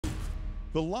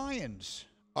The Lions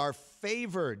are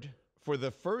favored for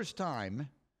the first time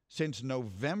since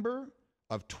November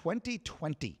of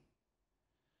 2020.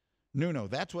 Nuno,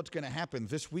 that's what's going to happen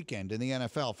this weekend in the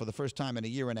NFL for the first time in a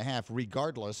year and a half,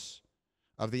 regardless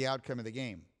of the outcome of the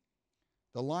game.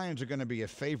 The Lions are going to be a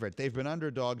favorite. They've been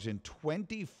underdogs in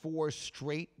 24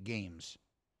 straight games.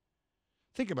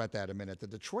 Think about that a minute. The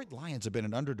Detroit Lions have been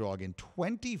an underdog in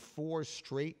 24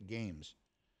 straight games.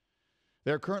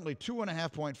 They're currently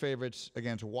 2.5-point favorites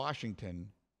against Washington.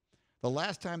 The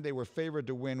last time they were favored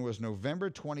to win was November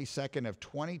 22nd of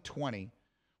 2020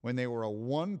 when they were a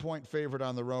 1-point favorite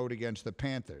on the road against the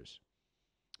Panthers.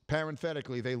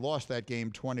 Parenthetically, they lost that game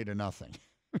 20-0.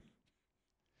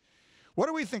 What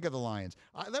do we think of the Lions?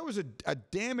 That was a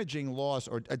damaging loss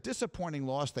or a disappointing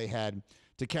loss they had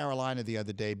to Carolina the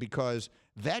other day because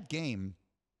that game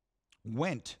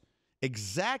went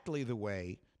exactly the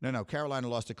way. No, Carolina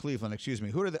lost to Cleveland, excuse me.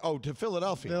 Who did they? Oh, to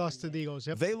Philadelphia. They lost to the Eagles,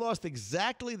 yep. They lost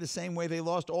exactly the same way they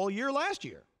lost all year last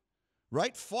year,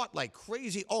 right? Fought like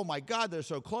crazy. Oh, my God, they're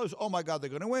so close. Oh, my God,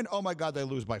 they're going to win. Oh, my God, they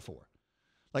lose by 4.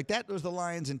 Like that was the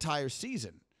Lions' entire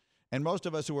season. And most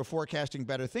of us who were forecasting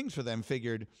better things for them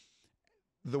figured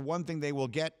the one thing they will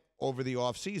get over the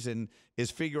offseason is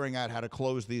figuring out how to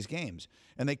close these games.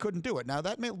 And they couldn't do it. Now,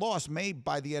 that loss may,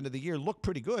 by the end of the year, look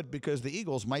pretty good because the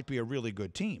Eagles might be a really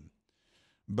good team.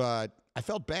 But I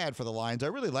felt bad for the Lions. I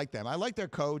really like them. I like their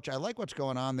coach. I like what's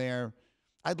going on there.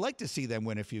 I'd like to see them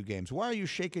win a few games. Why are you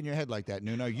shaking your head like that,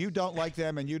 Nuno? You don't like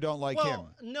them and you don't like him.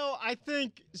 No, I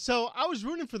think – so I was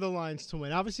rooting for the Lions to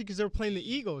win, obviously because they were playing the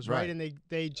Eagles, right? And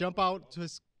they jump out to a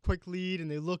quick lead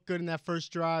and they look good in that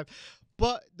first drive.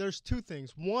 But there's two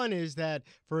things. One is that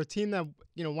for a team that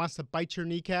wants to bite your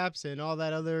kneecaps and all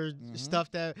that other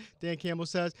stuff that Dan Campbell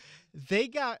says, they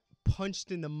got –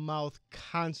 punched in the mouth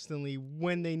constantly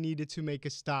when they needed to make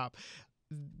a stop.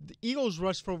 The Eagles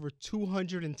rushed for over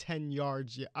 210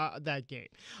 yards that game.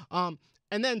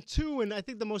 And then two, and I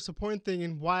think the most important thing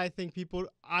and why I think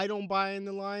I don't buy in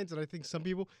the Lions, and I think some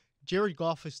people, Jared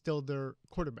Goff is still their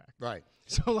quarterback. Right.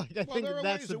 So, I think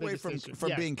that's the away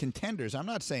from being contenders. I'm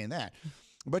not saying that.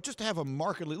 But just to have a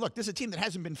markedly – look, this is a team that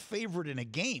hasn't been favored in a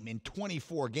game in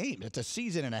 24 games. It's a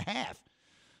season and a half.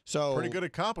 So pretty good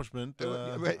accomplishment.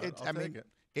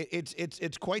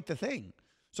 It's quite the thing.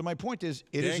 So my point is,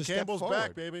 it is a step Campbell's forward.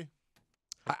 back, baby.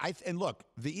 And look,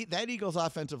 that Eagles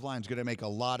offensive line is going to make a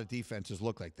lot of defenses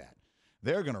look like that.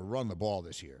 They're going to run the ball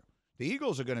this year. The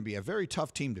Eagles are going to be a very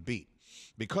tough team to beat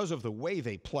because of the way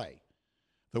they play.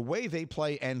 The way they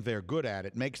play and they're good at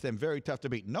it makes them very tough to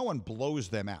beat. No one blows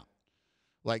them out.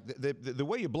 Like, the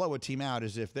way you blow a team out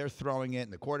is if they're throwing it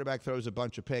and the quarterback throws a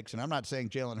bunch of picks. And I'm not saying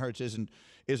Jalen Hurts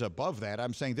is above that.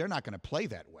 I'm saying they're not going to play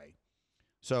that way.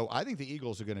 So I think the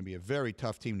Eagles are going to be a very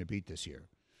tough team to beat this year.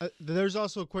 There's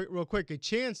also real quick, a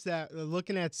chance that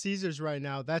looking at Caesars right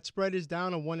now, that spread is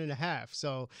down to 1.5.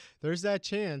 So there's that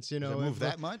chance, Does it move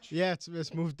that much? Yeah,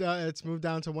 it's moved down. It's moved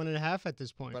down to 1.5 at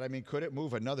this point. But I mean, could it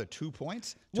move another 2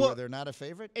 points to where they're not a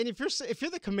favorite? And if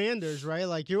you're the Commanders, right?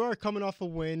 Like you are coming off a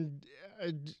win,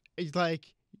 it's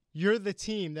like you're the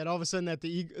team that all of a sudden that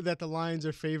the Lions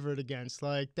are favored against.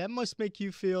 Like that must make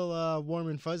you feel warm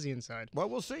and fuzzy inside. Well,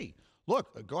 we'll see.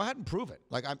 Look, go ahead and prove it.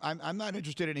 Like I'm not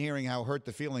interested in hearing how hurt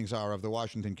the feelings are of the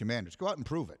Washington Commanders. Go out and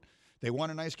prove it. They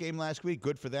won a nice game last week.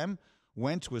 Good for them.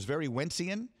 Wentz was very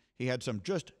Wentzian. He had some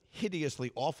just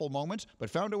hideously awful moments,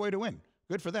 but found a way to win.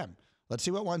 Good for them. Let's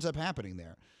see what winds up happening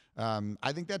there.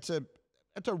 I think that's a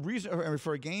reason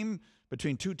for a game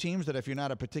between two teams that if you're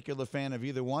not a particular fan of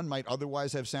either one might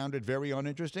otherwise have sounded very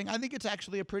uninteresting. I think it's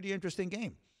actually a pretty interesting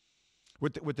game.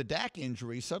 With the Dak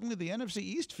injury, suddenly the NFC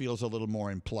East feels a little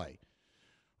more in play.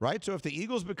 Right? So if the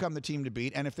Eagles become the team to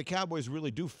beat, and if the Cowboys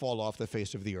really do fall off the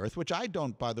face of the earth, which I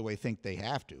don't, by the way, think they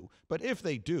have to, but if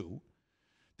they do,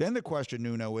 then the question,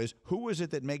 Nuno, is who is it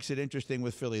that makes it interesting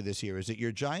with Philly this year? Is it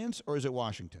your Giants or is it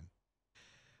Washington?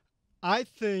 I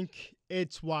think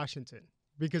it's Washington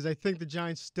because I think the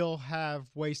Giants still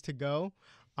have ways to go.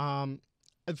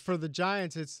 For the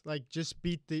Giants, it's like just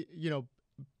beat the,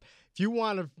 if you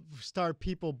want to start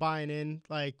people buying in,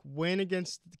 like win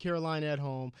against Carolina at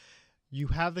home, you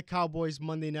have the Cowboys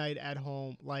Monday night at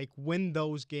home. Like, win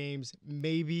those games.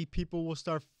 Maybe people will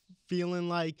start feeling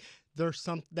like there's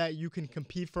something that you can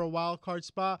compete for a wild card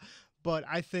spot. But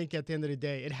I think at the end of the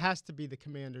day, it has to be the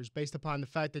Commanders based upon the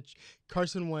fact that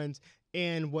Carson Wentz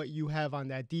and what you have on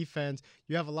that defense.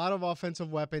 You have a lot of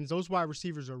offensive weapons. Those wide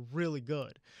receivers are really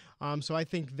good. So I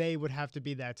think they would have to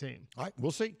be that team. All right,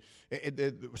 we'll see.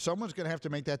 Someone's going to have to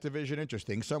make that division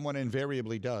interesting. Someone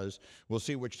invariably does. We'll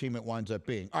see which team it winds up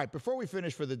being. All right, before we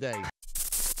finish for the day.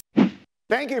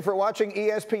 Thank you for watching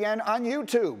ESPN on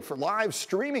YouTube. For live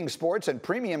streaming sports and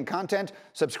premium content,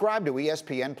 subscribe to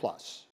ESPN+.